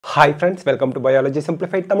Hi friends, welcome to Biology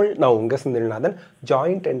Simplified Tamil. Now unga Sindhilnathan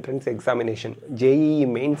Joint Entrance Examination JEE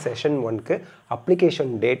Main Session 1 க்கு application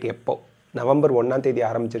date எப்போ November 1 ஆம் தேதி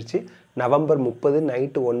ஆரம்பிச்சிருச்சு November 30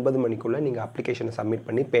 night 9 மணிக்குள்ள நீங்க அப்ளிகேஷனை சப்மிட்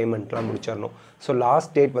பண்ணி பேமெண்ட்லாம் முடிச்சிரணும். சோ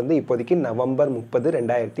லாஸ்ட் டேட் வந்து இப்போதைக்கு November 30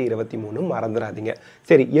 2023 மறந்துடாதீங்க.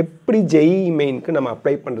 சரி, எப்படி JEE மெயினுக்கு நம்ம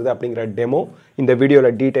அப்ளை பண்றது அப்படிங்கற டெமோ இந்த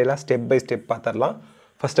வீடியோல டீடைலா step by step பார்த்தறலாம்.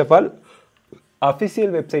 First of all, official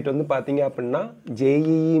website வந்து பாத்தீங்க அப்படினா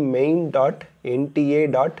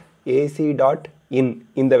jeemain.nta.ac.in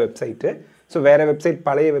இந்த வெப்சைட். சோ வேற வெப்சைட்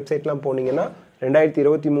பழைய வெப்சைட்லாம் போனீங்கன்னா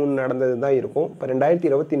 2023 நடந்தது தான் இருக்கும். இப்ப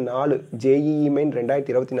 2024 JEE Main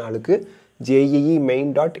 2024க்கு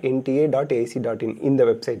jeemain.nta.ac.in இந்த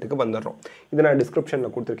வெப்சைட்டுக்கு வந்துறோம். இத நான் டிஸ்கிரிப்ஷன்ல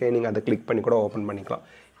கொடுத்திருக்கேன், நீங்க அதை கிளிக் பண்ணி கூட ஓபன் பண்ணிக்கலாம்.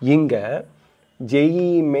 இங்க JEE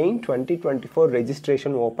Main 2024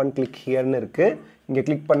 registration open click here ன்னு இருக்கு. இங்க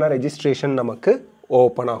கிளிக் பண்ணா registration நமக்கு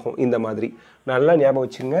ஓபன் ஆகும் இந்த மாதிரி. நல்லா ஞாபகம்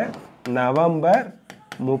வச்சுங்க, நவம்பர்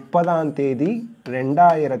 30 ஆம் தேதி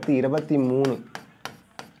 2023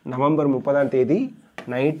 நவம்பர் 30 ஆம் தேதி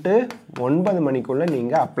நைட் 9 மணிக்குள்ள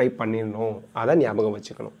நீங்க அப்ளை பண்ணிரணும். அத ஞாபகம்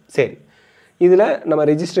வச்சுக்கணும். சரி, இதுல நம்ம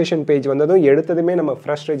ரெஜிஸ்ட்ரேஷன் பேஜ் வந்ததும் எடுத்ததுமே நம்ம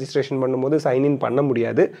ஃப்ரெஷ் ரெஜிஸ்ட்ரேஷன் பண்ணும்போது சைன் இன் பண்ண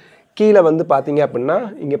முடியாது. கீழ வந்து பாத்தீங்க அப்படினா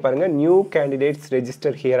இங்க பாருங்க நியூ கேண்டிடேட்ஸ்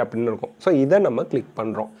ரெஜிஸ்டர் ஹியர் அப்படினு இருக்கும். சோ இத நம்ம கிளிக்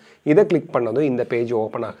பண்றோம். இத கிளிக் பண்ணதும் இந்த பேஜ்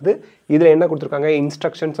ஓபன் ஆகுது. இதுல என்ன கொடுத்திருக்காங்க,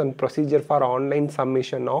 instructions and procedure for online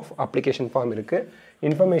submission of application form இருக்கு.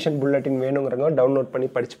 இன்ஃபர்மேஷன் புல்லட்டின் வேணும்ங்கறவங்க டவுன்லோட் பண்ணி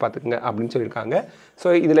படிச்சு பாத்துக்கங்க அப்படினு சொல்லிருக்காங்க. சோ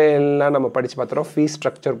இதுல எல்லாம் நம்ம படிச்சு பார்த்தறோம். ஃபீஸ்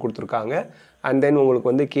ஸ்ட்ரக்சர் கொடுத்திருக்காங்க. and then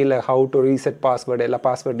உங்களுக்கு வந்து கீழ how to reset password எல்லா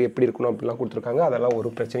பாஸ்வேர்ட் எப்படி இருக்கணும் அப்படிலாம் கொடுத்திருக்காங்க. அதெல்லாம் ஒரு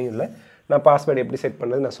பிரச்சனையும் இல்ல. நான் பாஸ்வேர்ட் எப்படி செட்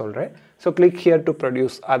பண்றது நான் சொல்றேன். So click here to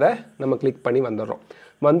produce அத நம்ம கிளிக் பண்ணி வந்துறோம்.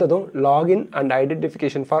 வந்ததும் login and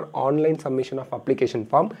identification for online submission of application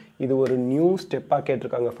form இது ஒரு நியூ ஸ்டெப்பா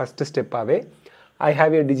கேட்டிருக்காங்க. First ஸ்டெப்பாவே I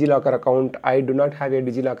have a DigiLocker account. I do not have a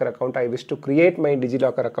DigiLocker account. I wish to create my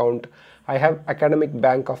DigiLocker account. I have academic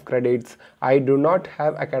bank of credits. I do not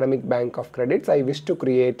have academic bank of credits. I wish to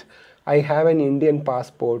create. I have an Indian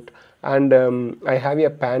passport and I have a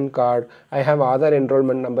PAN card. I have Aadhaar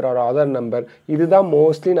enrollment number or Aadhaar number. இதுதான்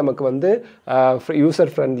mostly நமக்கு வந்து user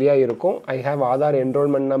friendly-ஆ இருக்கும். I have Aadhaar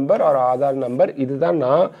enrollment number or Aadhaar number. இதுதான்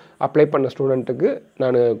நான் apply பண்ண ஸ்டூடண்ட்டுக்கு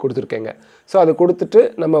நான் கொடுத்திருக்கேங்க. So அது கொடுத்துட்டு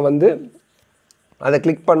நம்ம வந்து அதை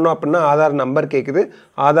கிளிக் பண்ணோம் அப்படின்னா ஆதார் நம்பர் கேக்குது.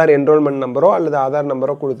 ஆதார் என்ரோல்மென்ட் நம்பரோ அல்லது ஆதார்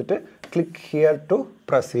நம்பரோ கொடுத்துட்டு click here to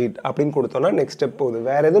proceed அப்படினு கொடுத்தோம்னா நெக்ஸ்ட் ஸ்டெப் போகுது.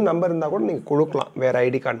 வேற எது நம்பர் இருந்தா கூட நீங்க கொடுக்கலாம், வேற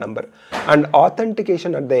ID card number. and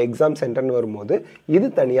authentication at the exam center ன்னு வரும்போது இது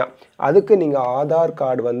தனியா அதுக்கு நீங்க ஆதார்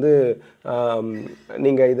கார்டு வந்து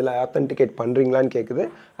நீங்க இதுல ஆத்தென்டிகேட் பண்றீங்களான்னு கேக்குது.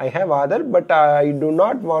 I have Aadhaar but I do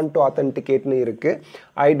not want to authenticate ன்னு இருக்கு.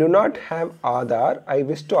 I do not have Aadhaar. I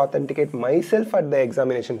wish to authenticate myself at the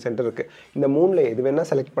examination center இருக்கு. இந்த மூணுல எது வேணா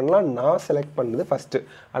செலக்ட் பண்ணலாம். நான் செலக்ட் பண்ணது ஃபர்ஸ்ட்,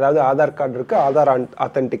 அதாவது ஆதார் கார்டு இருக்கு, ஆதார்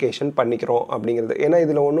ஆத்தென்டிகேஷன் பண்ணிக்கிறோம் அப்படிங்கிறது. ஏன்னா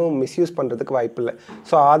இதுல ஒன்றும் மிஸ்யூஸ் பண்றதுக்கு வாய்ப்பு இல்லை.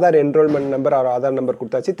 So Aadhaar enrolment number R Aadhaar number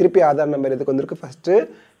கொடுத்தாச்சு. திருப்பி ஆதார் நம்பர் எதுக்கு வந்திருக்கு, ஃபர்ஸ்ட்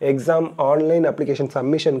எக்ஸாம் ஆன்லைன் அப்ளிகேஷன்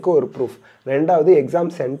சப்மிஷனுக்கு ஒரு ப்ரூஃப், ரெண்டாவது எக்ஸாம்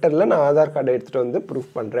சென்டர்ல நான் ஆதார் கார்டு எடுத்துட்டு வந்து ப்ரூஃப்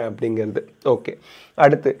பண்றேன் அப்படிங்கிறது. ஓகே,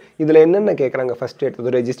 அடுத்து இதுல என்னென்ன கேட்குறாங்க, ஃபர்ஸ்ட்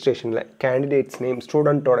எடுத்தது ரெஜிஸ்ட்ரேஷன்ல candidates name,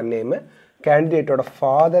 ஸ்டூடெண்டோட name, கேண்டிடேட்டோட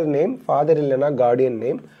father name, father இல்லைனா Guardian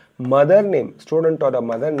name, mother name, ஸ்டூடெண்டோட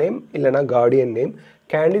mother name இல்லைனா Guardian name,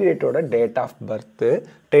 கேண்டிடேட்டோட date of birth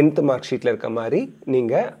 10th mark ஷீட்ல இருக்க மாதிரி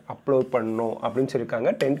நீங்க அப்லோட் பண்ணணும் அப்படின்னு சொல்லியிருக்காங்க.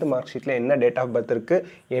 10th மார்க் ஷீட்ல என்ன டேட் ஆஃப் பர்த் இருக்கு,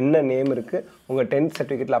 என்ன நேம் இருக்கு, உங்க 10th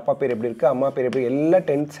சர்டிஃபிகேட்ல அப்பா பேர் எப்படி இருக்கு, அம்மா பேர் எப்படி, எல்லா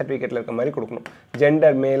 10th சர்டிஃபிகேட்ல இருக்க மாதிரி கொடுக்கணும்.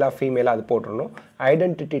 ஜெண்டர் மேலா ஃபீமேலா அது போட்டுறணும்.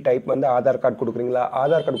 ஐடென்டிட்டி டைப் வந்து ஆதார் கார்டு கொடுக்குறீங்களா,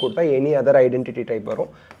 ஆதார் கார்டு கொடுத்தா எனி அதர் ஐடென்டிட்டி டைப்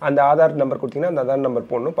வரும். அந்த ஆதார் நம்பர் கொடுத்தீங்கன்னா அந்த ஆதார் நம்பர்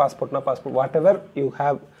போடணும். பாஸ்போர்ட்னா passport, what ever you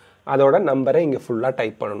have அதோட நம்பரை இங்கே ஃபுல்லாக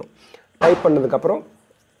டைப் பண்ணணும். டைப் பண்ணதுக்கப்புறம்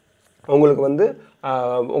உங்களுக்கு வந்து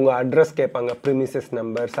உங்கள் அட்ரஸ் கேட்பாங்க, premises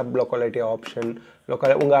number, sub locality option,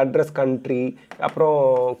 உங்கள் அட்ரஸ், கண்ட்ரி, அப்புறம்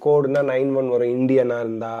கோடுனா 91 வரும். இந்தியனாக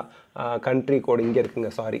இருந்தால் கண்ட்ரி கோடு இங்கே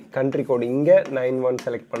இருக்குங்க, சாரி கண்ட்ரி கோடு இங்கே 91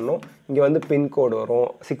 செலக்ட் பண்ணணும். இங்கே வந்து பின்கோடு வரும்,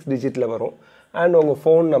 6 டிஜிட்டில் வரும். அண்ட் உங்கள்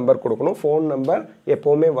ஃபோன் நம்பர் கொடுக்கணும். ஃபோன் நம்பர்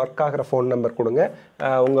எப்போவுமே ஒர்க் ஆகிற ஃபோன் நம்பர் கொடுங்க.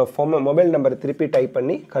 உங்கள் மொபைல் நம்பர் திருப்பி டைப்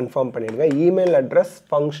பண்ணி கன்ஃபார்ம் பண்ணிடுங்க. இமெயில் அட்ரஸ்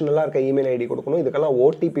ஃபங்க்ஷனலாக இருக்க இமெயில் ஐடி கொடுக்கணும். இதுக்கெல்லாம்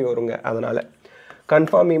ஓடிபி வருங்க, அதனால்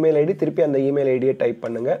கன்ஃபார்ம் இமெயில் ஐடி, திருப்பி அந்த இமெயில் ஐடியை டைப்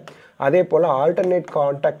பண்ணுங்க. அதே போல் ஆல்டர்னேட்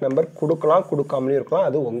கான்டாக்ட் நம்பர் கொடுக்கலாம், கொடுக்காமலே இருக்கலாம்,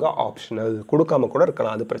 அது உங்கள் ஆப்ஷனல். கொடுக்காம கூட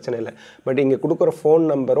இருக்கலாம், அது பிரச்சனை இல்லை. பட் இங்கே கொடுக்குற ஃபோன்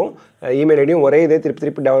நம்பரும் இமெயில் ஐடியும் ஒரே இதே திருப்பி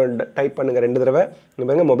திருப்பி டைப் பண்ணுங்கள் 2 தடவை.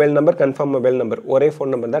 பாருங்க, mobile number, confirm mobile number, ஒரே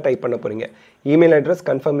ஃபோன் நம்பர் தான் டைப் பண்ண போகிறீங்க. Email address,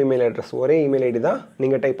 confirm email address, ஒரே இமெயில் ஐடி தான்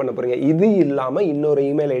நீங்கள் டைப் பண்ண போகிறீங்க. இது இல்லாமல் இன்னொரு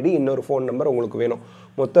இமெயில் ஐடி, இன்னொரு ஃபோன் நம்பர் உங்களுக்கு வேணும்.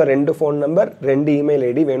 மொத்தம் 2 ஃபோன் நம்பர், 2 இமெயில்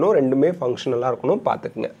ஐடி வேணும். ரெண்டுமே ஃபங்க்ஷனலாக இருக்கணும்,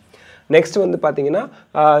 பார்த்துக்குங்க. நெக்ஸ்ட் வந்து பார்த்தீங்கன்னா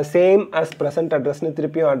சேம் அஸ் ப்ரெசென்ட் அட்ரஸ்னு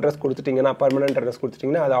திருப்பியும் அட்ரஸ் கொடுத்துட்டிங்கன்னா பர்மனெண்ட் அட்ரஸ்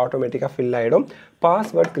கொடுத்துட்டிங்கன்னா அது ஆட்டோமேட்டிக்காக ஃபில் ஆகிடும்.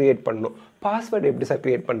 பாஸ்வேர்ட் க்ரியேட் பண்ணணும். பாஸ்வேர்டு எப்படி சார்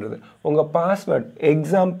க்ரியேட் பண்ணுறது? உங்கள் பாஸ்வேர்ட்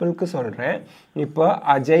எக்ஸாம்பிளுக்கு சொல்கிறேன். இப்போ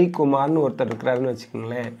அஜய் குமார்னு ஒருத்தர் இருக்கிறாருன்னு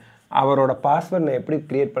வச்சுக்கோங்களேன். அவரோட பாஸ்வேர்ட் நான் எப்படி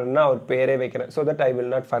க்ரியேட் பண்ணேன்னா அவர் பேரே வைக்கிறேன். So that I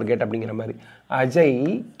will not forget அப்படிங்கிற மாதிரி. அஜய்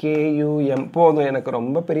KUM போதும், எனக்கு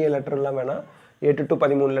ரொம்ப பெரிய லெட்டர்லாம் வேணாம், 8 to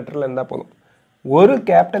 13 லெட்டரில் இருந்தால் போதும். ஒரு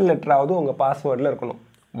கேபிட்டல் லெட்டராவது உங்கள் பாஸ்வேர்டில் இருக்கணும்,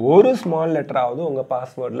 ஒரு ஸ்மால் லெட்டராவது உங்கள்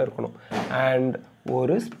பாஸ்வேர்டில் இருக்கணும், அண்ட்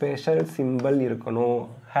ஒரு ஸ்பெஷல் சிம்பிள் இருக்கணும்,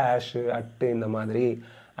 ஹேஷு அட்டு இந்த மாதிரி,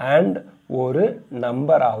 அண்ட் ஒரு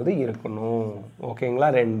நம்பராவது இருக்கணும். ஓகேங்களா?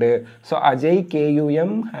 2. So Ajay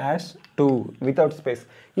KUM #2 without space.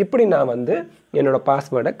 இப்படி நான் வந்து என்னோடய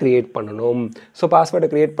பாஸ்வேர்டை க்ரியேட் பண்ணணும். ஸோ பாஸ்வேர்டை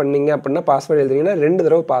க்ரியேட் பண்ணிங்க அப்படின்னா பாஸ்வேர்டு எழுதுறீங்கன்னா 2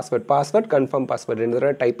 தடவை பாஸ்வேர்ட் கன்ஃபார்ம் பாஸ்வேர்டு 2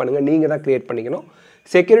 தடவை டைப் பண்ணுங்கள். நீங்கள் தான் க்ரியேட் பண்ணிக்கணும்.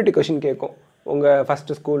 செக்யூரிட்டி கொஷின் கேட்கும். உங்கள்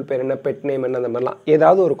ஃபஸ்ட்டு ஸ்கூல் பேர் என்ன, பெட் நேம் என்ன, அந்த மாதிரிலாம்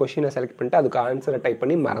ஏதாவது ஒரு கொஷினை செலக்ட் பண்ணிட்டு அதுக்கு ஆன்சரை டைப்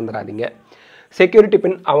பண்ணி மறந்துடாதீங்க. செக்யூரிட்டி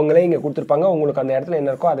பின் அவங்களே இங்கே கொடுத்துருப்பாங்க. உங்களுக்கு அந்த இடத்துல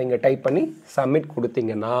என்ன இருக்கோ அதை இங்கே டைப் பண்ணி சப்மிட்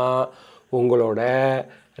கொடுத்தீங்கன்னா உங்களோட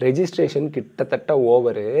ரெஜிஸ்ட்ரேஷன் கிட்டத்தட்ட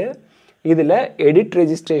ஓவரு. இதில் எடிட்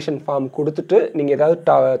ரெஜிஸ்ட்ரேஷன் ஃபார்ம் கொடுத்துட்டு நீங்கள் ஏதாவது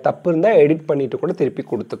தப்பு இருந்தால் எடிட் பண்ணிவிட்டு கூட திருப்பி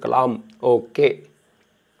கொடுத்துக்கலாம். ஓகே,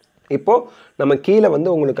 இப்போது நம்ம கீழே வந்து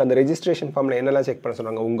உங்களுக்கு அந்த ரெஜிஸ்ட்ரேஷன் ஃபார்மில் என்னெல்லாம் செக் பண்ண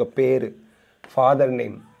சொன்னாங்க? உங்கள் பேர், father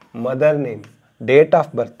name, mother name, date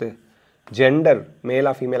of birth, gender,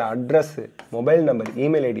 mela female, address, mobile number,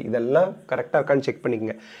 email ID, இதெல்லாம் கரெக்டாக இருக்கான்னு செக்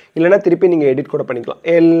பண்ணிக்கங்க. இல்லைனா திருப்பி நீங்கள் எடிட் கூட பண்ணிக்கலாம்.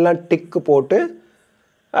 எல்லாம் டிக்கு போட்டு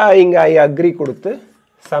இங்கே ஐ அக்ரி கொடுத்து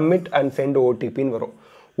சப்மிட் அண்ட் சென்ட் ஓடிபின்னு வரும்.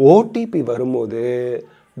 ஓடிபி வரும்போது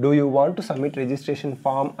two you want to submit registration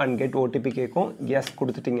form and get OTP கேட்கும். எஸ்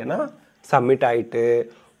கொடுத்துட்டிங்கன்னா சப்மிட் ஆகிட்டு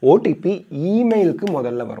ஓடிபி இமெயிலுக்கு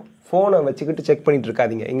முதல்ல வரும். ஃபோனை வச்சுக்கிட்டு செக் பண்ணிகிட்டு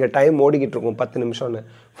இருக்காதிங்க. இங்கே டைம் ஓடிக்கிட்டு இருக்கும் 10 நிமிஷம்னு.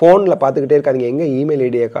 ஃபோனில் பார்த்துக்கிட்டே இருக்காதிங்க. எங்கே இமெயில்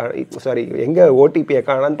ஐடியை எங்கே ஓடிபியை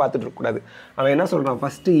காணான்னு பார்த்துட்டு இருக்கக்கூடாது. அவன் என்ன சொல்கிறான்,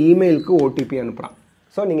 ஃபஸ்ட்டு இமெயிலுக்கு ஓடிபி அனுப்புகிறான்.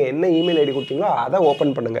 ஸோ நீங்கள் என்ன இமெயில் ஐடி கொடுத்தீங்களோ அதை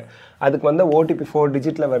ஓப்பன் பண்ணுங்கள். அதுக்கு வந்து ஓடிபி 4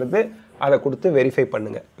 டிஜிட்டில் வருது, அதை கொடுத்து வெரிஃபை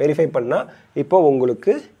பண்ணுங்கள். வெரிஃபை பண்ணால் இப்போ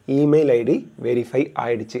உங்களுக்கு இமெயில் ஐடி வெரிஃபை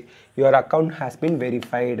ஆகிடுச்சு. Your account has been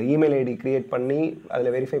verified. Email ID create பண்ணி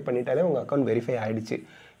அதில் வெரிஃபை பண்ணிட்டாலே உங்கள் அக்கௌண்ட் வெரிஃபை ஆகிடுச்சு.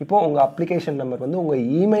 இப்போது உங்கள் அப்ளிகேஷன் நம்பர் வந்து உங்கள்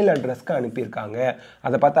இமெயில் அட்ரஸ்க்கு அனுப்பியிருக்காங்க.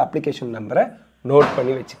 அதை பார்த்து அப்ளிகேஷன் நம்பரை நோட்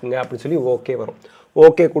பண்ணி வச்சுக்கோங்க அப்படின்னு சொல்லி ஓகே வரும்.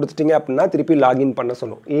 ஓகே கொடுத்துட்டிங்க அப்படின்னா திருப்பி லாகின் பண்ண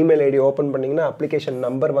சொல்லும். இமெயில் ஐடி ஓப்பன் பண்ணிங்கன்னா அப்ளிகேஷன்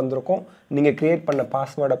நம்பர் வந்திருக்கும். நீங்கள் க்ரியேட் பண்ண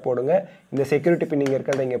பாஸ்வேர்டை போடுங்க. இந்த செக்யூரிட்டி பின் நீங்கள்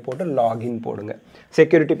இருக்கிறத இங்கே போட்டு லாகின் போடுங்க.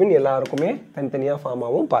 செக்யூரிட்டி பின் எல்லாருக்குமே தனித்தனியாக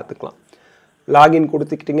ஃபார்மாகவும் பார்த்துக்கலாம். லாகின்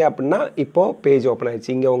கொடுத்துக்கிட்டிங்க அப்படின்னா இப்போது பேஜ் ஓப்பன்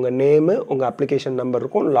ஆகிடுச்சு. இங்கே உங்கள் நேமு, உங்கள் அப்ளிகேஷன் நம்பர்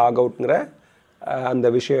இருக்கும், லாக் அவுட்டுங்கிற அந்த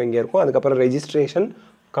விஷயம் இங்கே இருக்கும். அதுக்கப்புறம் registration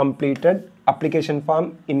completed, application form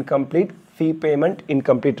incomplete, ஃபீ பேமெண்ட்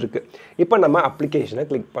இன்கம்ப்ளீட் இருக்குது. இப்போ நம்ம அப்ளிகேஷனை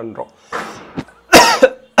கிளிக் பண்ணுறோம்.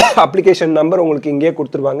 அப்ளிகேஷன் நம்பர் உங்களுக்கு இங்கேயே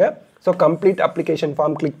கொடுத்துருவாங்க. So complete application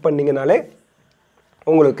form click பண்ணிங்கனாலே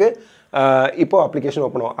உங்களுக்கு இப்போது அப்ளிகேஷன்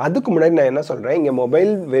ஓப்பன் ஆகும். அதுக்கு முன்னாடி நான் என்ன சொல்கிறேன், இங்கே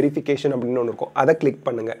மொபைல் வெரிஃபிகேஷன் அப்படின்னு ஒன்று இருக்கும், அதை கிளிக்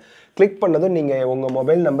பண்ணுங்கள். கிளிக் பண்ணதும் நீங்கள் உங்கள்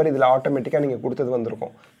மொபைல் நம்பர் இதில் ஆட்டோமேட்டிக்காக நீங்கள் கொடுத்தது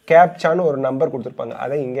வந்திருக்கும். கேப்சான்னு ஒரு நம்பர் கொடுத்துருப்பாங்க,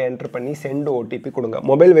 அதை இங்கே என்ட்ரு பண்ணி சென்ட் ஓடிபி கொடுங்க.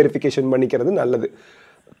 மொபைல் வெரிஃபிகேஷன் பண்ணிக்கிறது நல்லது.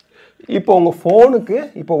 இப்போ உங்கள் ஃபோனுக்கு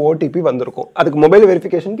இப்போ ஓடிபி வந்திருக்கும். அதுக்கு மொபைல்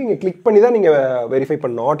வெரிஃபிகேஷனுக்கு இங்கே கிளிக் பண்ணி தான் நீங்கள் வெரிஃபை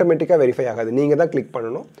பண்ணணும். ஆட்டோமேட்டிக்காக வெரிஃபை ஆகாது, நீங்கள் தான் கிளிக்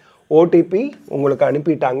பண்ணணும். ஓடிபி உங்களுக்கு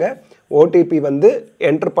அனுப்பிட்டாங்க. ஓடிபி வந்து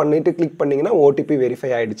என்ட்ரு பண்ணிவிட்டு கிளிக் பண்ணிங்கன்னா ஓடிபி வெரிஃபை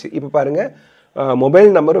ஆகிடுச்சு. இப்போ பாருங்கள், மொபைல்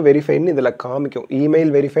நம்பரும் வெரிஃபைடுன்னு இதில் காமிக்கும்.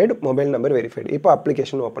 Email verified, mobile number verified. இப்போ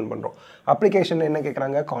அப்ளிகேஷன் ஓப்பன் பண்ணுறோம். அப்ளிகேஷன் என்ன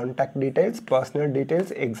கேட்குறாங்க, contact details, personal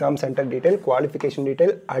details, exam centre detail, qualification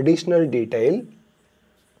detail, additional detail,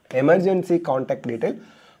 emergency contact detail,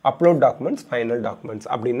 upload documents, final documents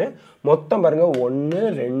அப்படின்னு மொத்தம் பாருங்கள் 1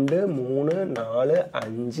 2 3 4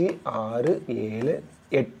 5 6 7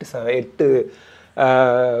 8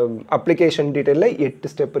 அப்ளிகேஷன் டீட்டெயிலில் 8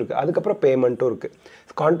 ஸ்டெப் இருக்குது. அதுக்கப்புறம் பேமெண்ட்டும் இருக்குது.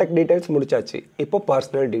 கான்டாக்ட் டீட்டெயில்ஸ் முடிச்சாச்சு. இப்போ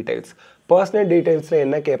பர்சனல் டீட்டெயில்ஸ். பர்சனல் டீட்டெயில்ஸில்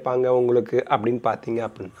என்ன கேட்பாங்க உங்களுக்கு அப்படின்னு பார்த்தீங்க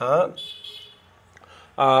அப்படின்னா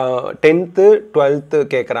 10th 12th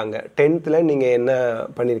கேட்குறாங்க. 10th நீங்கள் என்ன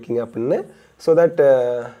பண்ணியிருக்கீங்க அப்படின்னு. ஸோ தட்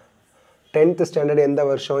 10th ஸ்டாண்டர்ட் எந்த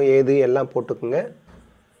வருஷம் ஏது எல்லாம் போட்டுக்குங்க.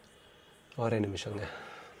 ஒரே நிமிஷங்க.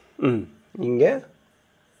 இங்கே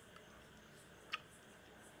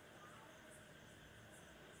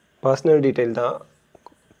பர்சனல் டீட்டெயில் தான்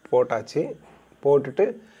போட்டாச்சு. போட்டுட்டு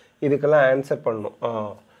இதுக்கெல்லாம் ஆன்சர் பண்ணணும்.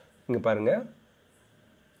 இங்கே பாருங்கள்,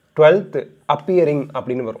 12th அப்பியரிங்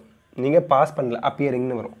அப்படின்னு வரும். நீங்கள் பாஸ் பண்ணல,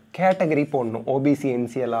 அப்பியரிங்னு வரும். கேட்டகரி போடணும், ஓபிசி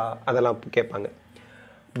என்சிஎலா அதெல்லாம் கேட்பாங்க.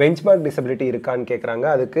 பெஞ்ச்மார்க் டிசபிலிட்டி இருக்கான்னு கேட்குறாங்க.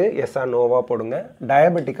 அதுக்கு எஸ்ஆ நோவா போடுங்க.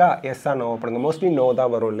 டயபெட்டிக்கா எஸ்ஆ நோவா போடுங்க. மோஸ்ட்லி நோ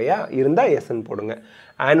தான் வரும் இல்லையா, இருந்தால் எஸ்ன்னு போடுங்க.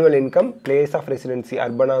 Annual income, place of residency,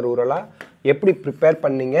 அர்பனா ரூரலா, எப்படி ப்ரிப்பேர்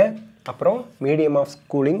பண்ணீங்க, அப்புறம் மீடியம் ஆஃப்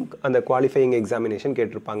ஸ்கூலிங் அந்த குவாலிஃபையிங் எக்ஸாமினேஷன்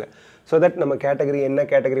கேட்டிருப்பாங்க. ஸோ தட் நம்ம கேட்டகரி என்ன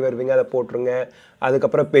கேட்டகரி வருவீங்க அதை போட்டுருங்க.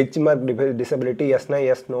 அதுக்கப்புறம் பெஞ்ச் மார்க் டிசபிலிட்டி எஸ்னா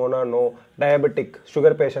எஸ், நோனா நோ. டயபெட்டிக்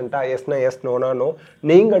சுகர் பேஷண்ட்டாக எஸ்னா எஸ், நோனா நோ.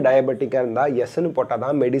 நீங்கள் டயபெட்டிக்காக இருந்தால் எஸ்ன்னு போட்டால்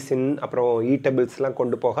தான் மெடிசின் அப்புறம் ஈட்டபிள்ஸ்லாம்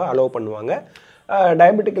கொண்டு போக அலோவ் பண்ணுவாங்க.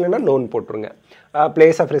 டயபெட்டிக் இல்லைன்னா நோன் போட்டுருங்க.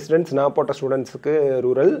 பிளேஸ் ஆஃப் ரெசிடென்ஸ் நான் போட்ட ஸ்டூடெண்ட்ஸுக்கு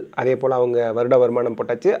ரூரல், அதே போல் அவங்க வருட வருமானம்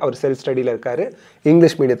போட்டாச்சு. அவர் செல்ஃப் ஸ்டடியில் இருக்கார்,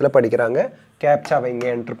 இங்கிலீஷ் மீடியத்தில் படிக்கிறாங்க. கேப்சாவை இங்கே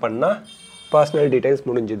என்ட்ரு பண்ணால் பர்சனல் டீட்டெயில்ஸ்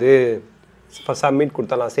முடிஞ்சுது. இப்போ சப்மிட்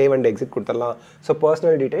கொடுத்துடலாம், சேவ் அண்ட் எக்ஸிட் கொடுத்துடலாம். So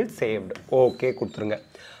personal details saved, okay கொடுத்துருங்க.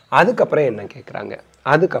 அதுக்கப்புறம் என்ன கேட்குறாங்க,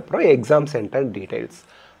 அதுக்கப்புறம் எக்ஸாம் சென்டர் டீட்டெயில்ஸ்.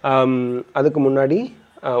 அதுக்கு முன்னாடி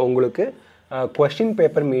உங்களுக்கு கொஷின்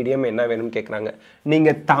பேப்பர் மீடியம் என்ன வேணும்னு கேட்குறாங்க.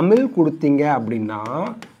 நீங்கள் தமிழ் கொடுத்தீங்க அப்படின்னா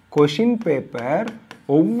கொஷின் பேப்பர்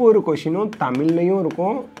ஒவ்வொரு கொஷினும் தமிழ்லேயும்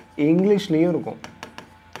இருக்கும், இங்கிலீஷ்லேயும் இருக்கும்.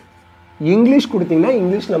 இங்கிலீஷ் கொடுத்தீங்கன்னா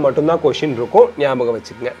இங்கிலீஷில் மட்டும்தான் கொஷின் இருக்கும், ஞாபகம்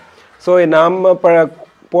வச்சுக்கோங்க. ஸோ நம்ம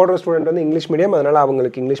போடுற ஸ்டூடெண்ட் வந்து இங்கிலீஷ் மீடியம், அதனால்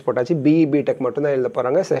அவங்களுக்கு இங்கிலீஷ் போட்டாச்சு. பிஇ பிடெக் மட்டும்தான் எழுத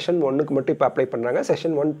போகிறாங்க. செஷன் 1க்கு மட்டும் இப்போ அப்ளை பண்ணுறாங்க.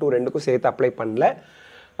 செஷன் 1, 2 ரெண்டுக்கும் சேர்த்து அப்ளை பண்ணல.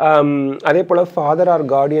 அதே போல் ஃபாதர் ஆர்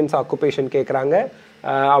கார்டியன்ஸ் ஆக்குபேஷன் கேட்குறாங்க,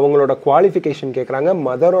 அவங்களோட குவாலிஃபிகேஷன் கேட்குறாங்க,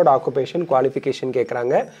 மதரோட ஆக்குபேஷன் குவாலிஃபிகேஷன்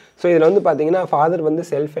கேட்குறாங்க. ஸோ இதில் வந்து பார்த்தீங்கன்னா ஃபாதர் வந்து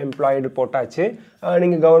செல்ஃப் எம்ப்ளாய்டு போட்டாச்சு.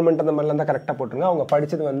 நீங்கள் கவர்மெண்ட் அந்த மாதிரிலாம் தான் கரெக்டாக போட்டுருங்க. அவங்க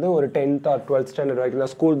படித்தது வந்து ஒரு 10th or 12th ஸ்டாண்டர்ட் வரைக்கும்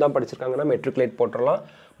தான், ஸ்கூல் தான் படிச்சிருக்காங்கன்னா மெட்ரிகுலேட் போட்டுடலாம்.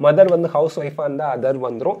 மதர் வந்து ஹவுஸ் ஒய்ஃபாக இருந்தால் அதர்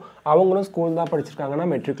வந்துடும். அவங்களும் ஸ்கூல் தான் படிச்சிருக்காங்கன்னா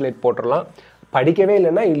மெட்ரிகுலேட் போட்டுடலாம். படிக்கவே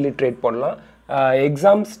இல்லைன்னா இல்லிட்ரேட் போடலாம்.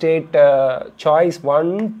 எக்ஸாம் ஸ்டேட் சாய்ஸ்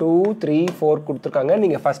 1, 2, 3, 4 கொடுத்துருக்காங்க.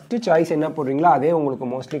 நீங்கள் ஃபஸ்ட்டு சாய்ஸ் என்ன போடுறீங்களோ அதே உங்களுக்கு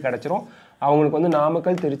மோஸ்ட்லி கிடச்சிரும். அவங்களுக்கு வந்து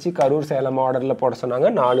நாமக்கல், திருச்சி, கரூர், சேலம் ஆர்டரில் போட சொன்னாங்க.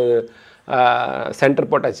 4 சென்டர்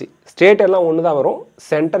போட்டாச்சு. ஸ்டேட் எல்லாம் ஒன்று தான் வரும்,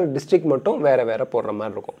 சென்டர் டிஸ்ட்ரிக்ட் மட்டும் வேறு வேறு போடுற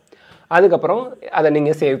மாதிரி இருக்கும். அதுக்கப்புறம் அதை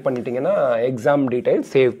நீங்கள் சேவ் பண்ணிட்டீங்கன்னா எக்ஸாம் டீட்டெயில்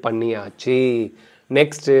சேவ் பண்ணியாச்சு.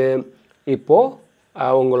 நெக்ஸ்ட்டு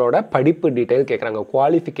இப்போது உங்களோட படிப்பு டீட்டெயில் கேட்குறாங்க.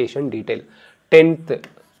 Qualification detail 10th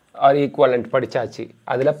R equivalent படித்தாச்சு,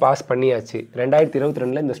 அதில் பாஸ் பண்ணியாச்சு.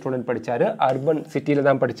 2022 இந்த ஸ்டூடெண்ட் படித்தார், அர்பன் சிட்டியில்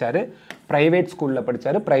தான் படித்தார், ப்ரைவேட் ஸ்கூலில்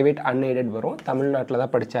படித்தார், ப்ரைவேட் அன்எய்டட் வரும், தமிழ்நாட்டில்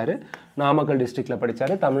தான் படித்தார், நாமக்கல் டிஸ்ட்ரிக்டில்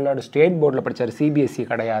படித்தார், தமிழ்நாடு ஸ்டேட் போர்டில் படித்தார், சிபிஎஸ்சி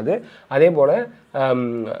கிடையாது. அதே போல்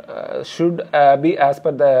should be as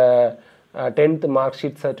per the 10th mark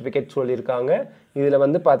sheet certificate சொல்லியிருக்காங்க. இதில்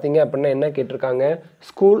வந்து பார்த்தீங்க அப்படின்னா என்ன கேட்டிருக்காங்க,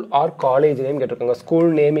 ஸ்கூல் ஆர் காலேஜ் நேம் கேட்டிருக்காங்க. ஸ்கூல்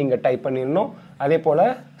நேம் இங்கே டைப் பண்ணிடணும். அதே போல்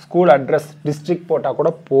ஸ்கூல் அட்ரஸ் டிஸ்ட்ரிக்ட் போட்டால் கூட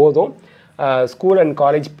போதும். ஸ்கூல் அண்ட்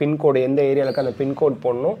காலேஜ் பின்கோடு எந்த ஏரியாவுக்கு அந்த பின்கோட்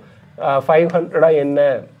போடணும். 500 என்ன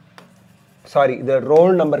சாரி இது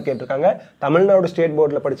ரோல் நம்பர் கேட்டிருக்காங்க. தமிழ்நாடு ஸ்டேட்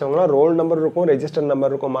போர்டில் படித்தவங்களாம் ரோல் நம்பர் இருக்கும், ரெஜிஸ்டர்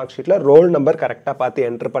நம்பர் இருக்கும் மார்க் ஷீட்டில். ரோல் நம்பர் கரெக்டாக பார்த்து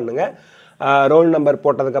என்ட்ரு பண்ணுங்கள். ரோல் நம்பர்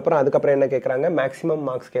போட்டதுக்கப்புறம் அதுக்கப்புறம் என்ன கேட்குறாங்க, மேக்ஸிமம்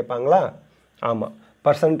மார்க்ஸ் கேட்பாங்களா? ஆமாம்,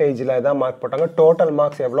 பர்சன்டேஜில் தான் மார்க் போட்டாங்க. டோட்டல்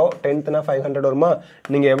மார்க்ஸ் எவ்வளோ, 10th 500 வருமா,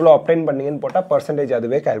 நீங்கள் எவ்வளோ அப்டைன் பண்ணீங்கன்னு போட்டால் பர்சன்டேஜ்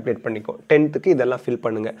அதுவே கால்குலேட் பண்ணிக்கும். 10th இதெல்லாம் ஃபில்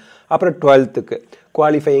பண்ணுங்கள். அப்புறம் 12th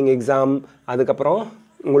குவாலிஃபையிங் எக்ஸாம், அதுக்கப்புறம்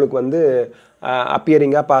உங்களுக்கு வந்து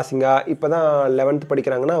அப்பியரிங்காக பாஸிங்காக. இப்போ தான் 11th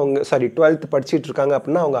படிக்கிறாங்கன்னா அவங்க 12th படிச்சுட்டு இருக்காங்க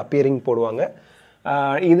அப்படின்னா அவங்க அப்பியரிங் போடுவாங்க.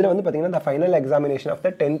 இதில் வந்து பார்த்தீங்கன்னா the final examination of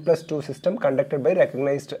the 10+2 system conducted by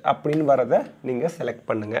recognized அப்படின்னு வரதை நீங்கள் செலக்ட்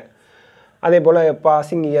பண்ணுங்கள். அதே போல்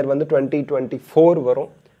பாசிங் இயர் வந்து 2024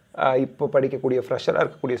 வரும். இப்போ படிக்கக்கூடிய ஃப்ரெஷராக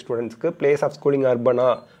இருக்கக்கூடிய ஸ்டூடெண்ட்ஸ்க்கு place of schooling அர்பனா,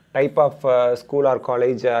 type of school or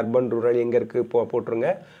college urban rural எங்கே இருக்குது போட்டுருங்க.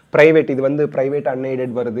 ப்ரைவேட் இது வந்து ப்ரைவேட்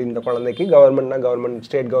அன்எய்டட் வருது இந்த குழந்தைக்கு, கவர்மெண்ட்னா கவர்மெண்ட்,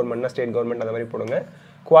 ஸ்டேட் கவர்மெண்ட்னா ஸ்டேட் கவர்மெண்ட் அந்த மாதிரி போடுங்க.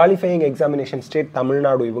 குவாலிஃபையிங் எக்ஸாமினேஷன் ஸ்டேட்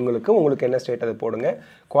தமிழ்நாடு இவங்களுக்கு, உங்களுக்கு என்ன ஸ்டேட் அது போடுங்க.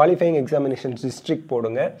 குவாலிஃபையிங் எக்ஸாமினேஷன் டிஸ்ட்ரிக்ட்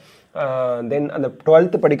போடுங்க. தென் அந்த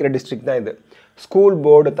 12th படிக்கிற டிஸ்ட்ரிக்ட் தான் இது. School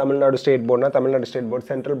board Tamil Nadu state போர்டுனா Tamil Nadu state board,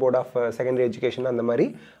 central board of secondary education அந்த மாதிரி.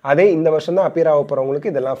 அதே இந்த வருஷம் தான் அப்பியர் ஆக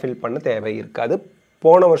போகிறவங்களுக்கு இதெல்லாம் ஃபில் பண்ண தேவை இருக்காது.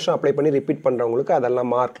 போன வருஷம் அப்ளை பண்ணி ரிப்பீட் பண்ணுறவங்களுக்கு அதெல்லாம்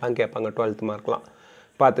மார்க்லாம் கேட்பாங்க, 12th மார்க்லாம்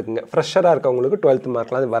பார்த்துக்குங்க. ஃப்ரெஷராக இருக்கவங்களுக்கு 12th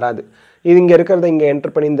மார்க்லாம் அது வராது. இது இங்கே இருக்கிறத இங்கே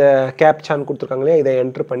என்ட்ரு பண்ணி இந்த கேப்சான் கொடுத்துருக்காங்களே இதை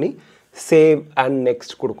என்ட்ரு பண்ணி சேவ் அண்ட்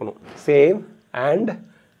நெக்ஸ்ட் கொடுக்கணும். சேவ் அண்ட்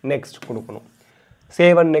நெக்ஸ்ட் கொடுக்கணும்.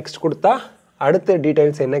 சேவ் அண்ட் நெக்ஸ்ட் கொடுத்தா அடுத்த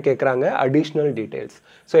டீட்டெயில்ஸ் என்ன கேட்குறாங்க, additional details.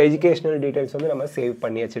 So educational details வந்து நம்ம சேவ்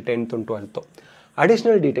பண்ணியாச்சு 10th and 12th.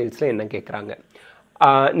 அடிஷ்னல் டீட்டெயில்ஸில் என்ன கேட்குறாங்க,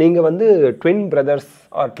 நீங்கள் வந்து ட்வின் பிரதர்ஸ்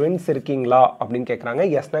ஆர் ட்வின்ஸ் இருக்கீங்களா அப்படின்னு கேட்குறாங்க.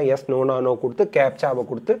 எஸ்னா எஸ், நோனா நோ கொடுத்து கேப்சாவை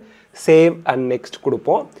கொடுத்து சேவ் அண்ட் நெக்ஸ்ட்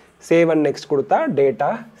கொடுப்போம். சேவ் அண்ட் நெக்ஸ்ட் கொடுத்தா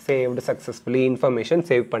data saved successfully, information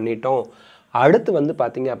save பண்ணிட்டோம். அடுத்து வந்து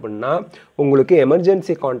பார்த்தீங்க அப்படின்னா உங்களுக்கு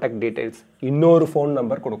எமர்ஜென்சி கான்டாக்ட் டீட்டெயில்ஸ், இன்னொரு ஃபோன்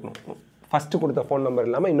நம்பர் கொடுக்கணும். ஃபஸ்ட்டு கொடுத்த ஃபோன் நம்பர்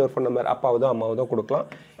இல்லாமல் இன்னொரு ஃபோன் நம்பர் அப்பாவதோ அம்மாவதோ கொடுக்கலாம்.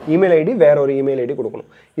 இமெயில் ஐடி வேற ஒரு இமெயில் ஐடி கொடுக்கணும்.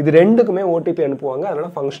 இது ரெண்டுக்குமே ஓடிபி அனுப்புவாங்க,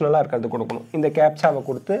 அதனால் ஃபங்க்ஷனலாக இருக்கிறது கொடுக்கணும். இந்த கேப்சாவை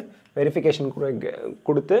கொடுத்து வெரிஃபிகேஷன்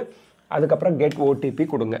கொடுத்து அதுக்கப்புறம் கெட் ஓடிபி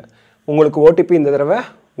கொடுங்க. உங்களுக்கு ஓடிபி இந்த தடவை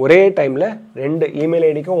ஒரே டைமில் 2 இமெயில்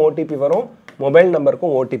ஐடிக்கும் ஓடிபி வரும், மொபைல்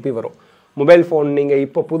நம்பருக்கும் ஓடிபி வரும். மொபைல் ஃபோன் நீங்கள்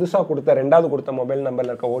இப்போ புதுசாக கொடுத்த ரெண்டாவது கொடுத்த மொபைல்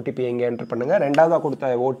நம்பரில் இருக்க ஓடிபி எங்கே என்ட்ரு பண்ணுங்கள். ரெண்டாவதாக கொடுத்த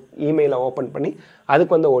இமெயிலை ஓப்பன் பண்ணி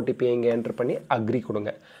அதுக்கு வந்து ஓடிபி எங்கே என்ட்ரு பண்ணி அக்ரி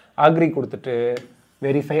கொடுங்க. அக்ரி கொடுத்துட்டு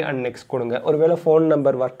வெரிஃபை அண்ட் நெக்ஸ்ட் கொடுங்க. ஒருவேளை ஃபோன்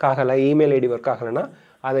நம்பர் ஒர்க் ஆகலை, இமெயில் ஐடி ஒர்க் ஆகலைன்னா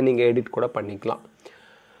அதை நீங்கள் எடிட் கூட பண்ணிக்கலாம்.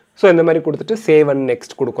 ஸோ இந்த மாதிரி கொடுத்துட்டு சேவ் அண்ட்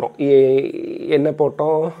நெக்ஸ்ட் கொடுக்குறோம். என்ன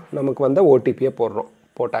போட்டோம், நமக்கு வந்து ஓடிபியை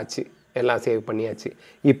போட்டாச்சு, எல்லாம் சேவ் பண்ணியாச்சு.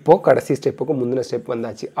 இப்போது கடைசி ஸ்டெப்புக்கு முந்தின ஸ்டெப்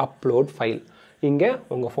வந்தாச்சு, அப்லோட் ஃபைல். இங்கே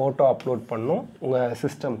உங்கள் ஃபோட்டோ அப்லோட் பண்ணணும். உங்கள்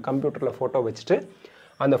சிஸ்டம் கம்ப்யூட்டரில் ஃபோட்டோ வச்சுட்டு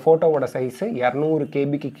அந்த ஃபோட்டோவோட சைஸு 200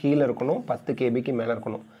 கேபிக்கு கீழே இருக்கணும், 10 கேபிக்கு மேலே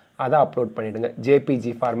இருக்கணும். அதை அப்லோட் பண்ணிவிடுங்க.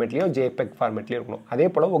 ஜேபிஜி ஃபார்மேட்லேயோ ஜேபெக் ஃபார்மேட்லேயோ இருக்கணும். அதே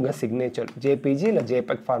போல் உங்கள் சிக்னேச்சர் ஜேபிஜி இல்லை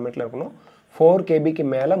ஜேபெக் ஃபார்மேட்டில் இருக்கணும். 4 கேபிக்கு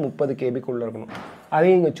மேலே 30 கேபிக்குள்ளே இருக்கணும்.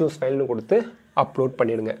 அதையும் இங்கே சூஸ் ஃபைல்னு கொடுத்து அப்லோட்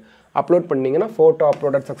பண்ணிவிடுங்க. அப்லோட் பண்ணிங்கன்னா ஃபோட்டோ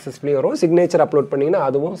அப்லோடட் சக்ஸஸ்ஃபுல்லி வரும். சிக்னேச்சர் அப்லோட் பண்ணிங்கன்னா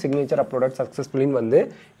அதுவும் சிக்னேச்சர் அப்லோடட் சக்ஸஸ்ஃபுல்லின்னு வந்து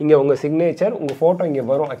இங்கே உங்கள் சிக்னேச்சர், உங்கள் ஃபோட்டோ இங்கே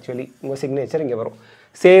வரும். ஆக்சுவலி உங்கள் சிக்னேச்சர் இங்கே வரும்.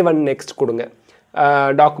 சேவ் அண்ட் நெக்ஸ்ட் கொடுங்க.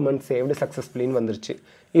 டாக்குமெண்ட் சேவ்டு சக்ஸஸ்ஃபுல்லின்னு வந்துருச்சு.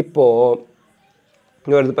 இப்போது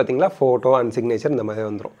இங்கே வருது பார்த்தீங்களா, ஃபோட்டோ அண்ட் சிக்னேச்சர் இந்த மாதிரி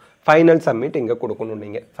வந்துடும். ஃபைனல் சப்மிட் இங்கே கொடுக்கணும்.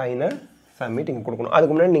 நீங்கள் ஃபைனல் சப்மிட் இங்கே கொடுக்கணும்.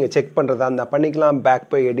 அதுக்கு முன்னாடி நீங்கள் செக் பண்ணுறதா இருந்தால் பண்ணிக்கலாம்,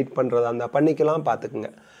 பேக் போய் எடிட் பண்ணுறதா இருந்தால் பண்ணிக்கலாம், பார்த்துக்குங்க.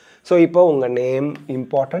 ஸோ இப்போ உங்கள் name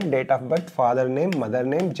important, date of birth, father name, mother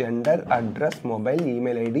name, gender, address, mobile,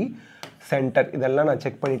 email ID, centre இதெல்லாம் நான்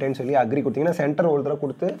செக் பண்ணிட்டேன்னு சொல்லி அக்ரி கொடுத்தீங்கன்னா சென்டர் ஒரு தடவை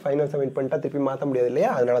கொடுத்து ஃபைனல் சப்மிட் பண்ணிட்டா திருப்பி மாற்ற முடியாது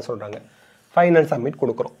இல்லையா, அதனால சொல்கிறாங்க. ஃபைனல் சப்மிட்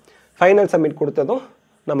கொடுக்குறோம். ஃபைனல் சப்மிட் கொடுத்ததும்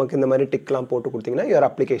நமக்கு இந்த மாதிரி டிக்லாம் போட்டு கொடுத்தீங்கன்னா யுவர்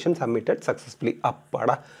அப்ளிகேஷன் சப்மிட்டட் சக்ஸஸ்ஃபுல்லி.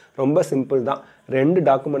 அப்பாடா, ரொம்ப சிம்பிள் தான். 2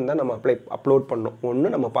 டாக்குமெண்ட் தான் நம்ம அப்லோட் பண்ணோம்.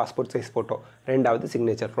 ஒன்று நம்ம பாஸ்போர்ட் சைஸ் ஃபோட்டோ, ரெண்டாவது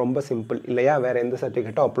சிக்னேச்சர். ரொம்ப சிம்பிள் இல்லையா, வேறு எந்த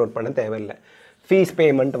சர்டிஃபிகேட்டும் அப்லோட் பண்ண தேவையில்லை. ஃபீஸ்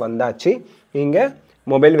பேமெண்ட் வந்தாச்சு. இங்கே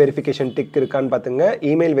மொபைல் வெரிஃபிகேஷன் டிக் இருக்கான்னு பார்த்துங்க.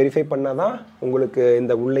 இமெயில் வெரிஃபை பண்ணால் தான் உங்களுக்கு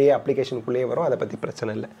இந்த உள்ளேயே அப்ளிகேஷனுக்குள்ளேயே வரும், அதை பற்றி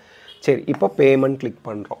பிரச்சனை இல்லை. சரி, இப்போ பேமெண்ட் கிளிக்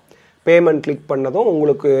பண்ணுறோம். பேமெண்ட் கிளிக் பண்ணதும்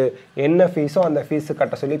உங்களுக்கு என்ன ஃபீஸோ அந்த ஃபீஸு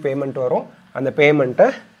கட்ட சொல்லி பேமெண்ட் வரும். அந்த பேமெண்ட்டை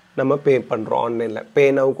நம்ம பே பண்ணுறோம் ஆன்லைனில். பே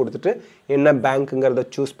நவ் கொடுத்துட்டு என்ன பேங்க்குங்கிறத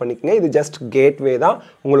சூஸ் பண்ணிக்கோங்க. இது ஜஸ்ட் கேட்வே தான்.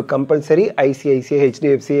 உங்களுக்கு கம்பல்சரி ஐசிஐசிஐ,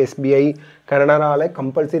 ஹெச்டிஎஃப்சி, எஸ்பிஐ, கனடாவில்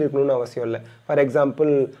கம்பல்சரி இருக்கணும்னு அவசியம் இல்லை. ஃபார்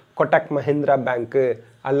எக்ஸாம்பிள் கொட்டாக் மஹிந்திரா பேங்க்கு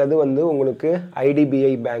அல்லது வந்து உங்களுக்கு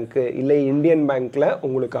ஐடிபிஐ பேங்க்கு இல்லை இந்தியன் பேங்க்கில்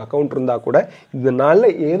உங்களுக்கு அக்கௌண்ட் இருந்தால் கூட இதனால்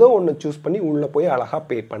ஏதோ ஒன்று சூஸ் பண்ணி உள்ளே போய் அழகாக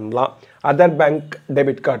பே பண்ணலாம். Other bank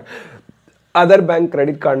debit card, other bank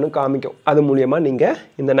credit கார்டுன்னு காமிக்கும். அது மூலியமாக நீங்கள்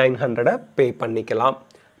இந்த 900 பே பண்ணிக்கலாம்.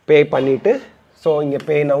 பே பண்ணிவிட்டு ஸோ இங்கே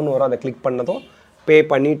பே நவுன்னு வரும், அதை கிளிக் பண்ணதும் பே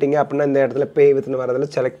பண்ணிட்டீங்க அப்படின்னா இந்த இடத்துல பே வித்னு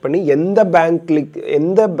வரதில் செலக்ட் பண்ணி எந்த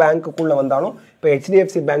பேங்க்குள்ளே வந்தாலும் இப்போ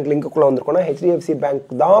ஹெச்டிஎஃப்சி பேங்க் லிங்க்குள்ளே வந்திருக்கோன்னா ஹெச்டிஎஃப்சி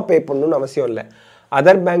பேங்க் தான் பே பண்ணணும்னு அவசியம் இல்லை.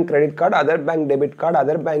 Other bank credit card, other bank debit card,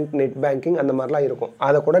 other bank net banking அந்த மாதிரிலாம் இருக்கும்.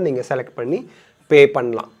 அதை கூட நீங்கள் செலக்ட் பண்ணி பே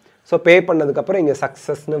பண்ணலாம். ஸோ பே பண்ணதுக்கப்புறம் இங்கே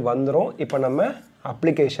சக்ஸஸ்ன்னு வந்துடும். இப்போ நம்ம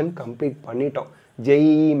அப்ளிகேஷன் கம்ப்ளீட் பண்ணிட்டோம்.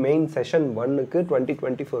 ஜேஇஇ மெயின் செஷன் 1க்கு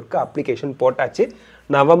 2024க்கு அப்ளிகேஷன் போட்டாச்சு.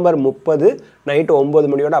 நவம்பர் 30 நைட்டு 9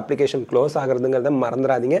 மணியோட அப்ளிகேஷன் க்ளோஸ் ஆகிறதுங்கிறத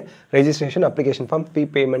மறந்துடாதீங்க. ரெஜிஸ்ட்ரேஷன், அப்ளிகேஷன் ஃபார்ம், ஃபீ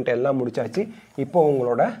பேமெண்ட் எல்லாம் முடிச்சாச்சு. இப்போ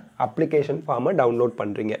உங்களோட அப்ளிகேஷன் ஃபார்மை டவுன்லோட்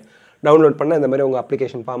பண்ணுறீங்க. டவுன்லோட் பண்ணால் இந்த மாதிரி உங்கள்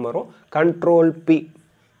அப்ளிகேஷன் ஃபார்ம் வரும்.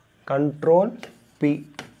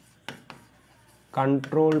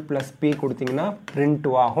 கண்ட்ரோல்+P கொடுத்தீங்கன்னா பிரிண்ட்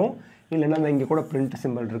ஆகும். இல்லைன்னா இங்கே கூட பிரிண்ட்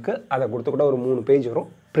சிம்பிள் இருக்குது, அதை கொடுத்து கூட ஒரு 3 பேஜ் வரும்.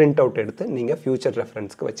 பிரிண்ட் அவுட் எடுத்து நீங்கள் ஃபியூச்சர்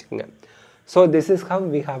ரெஃபரன்ஸ்க்கு வச்சுக்கோங்க. So this is how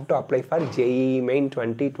we have to apply for JEE main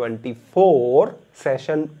 2024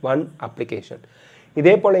 session 1 application.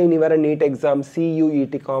 இதே போல் இனி வர NEET exam,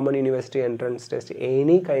 CUET common university entrance test,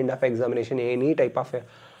 any kind of examination, any type of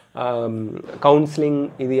counselling,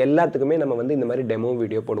 இது எல்லாத்துக்குமே நம்ம வந்து இந்த மாதிரி டெமோ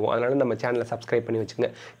வீடியோ போடுவோம். அதனால் நம்ம சேனலை சப்ஸ்கிரைப் பண்ணி வச்சுங்க.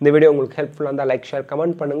 இந்த வீடியோ உங்களுக்கு ஹெல்ப்ஃபுல்லாக இருந்தால் லைக், ஷேர்,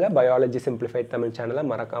 கமெண்ட் பண்ணுங்கள். பயாலஜி சிம்பிளிஃபைட் தமிழ் சேனலை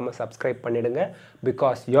மறக்காமல் சப்ஸ்கிரைப் பண்ணிவிடுங்க.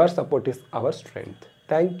 Because your support is our strength.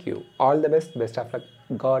 Thank you. All the best. Best of luck.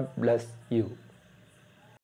 God bless you.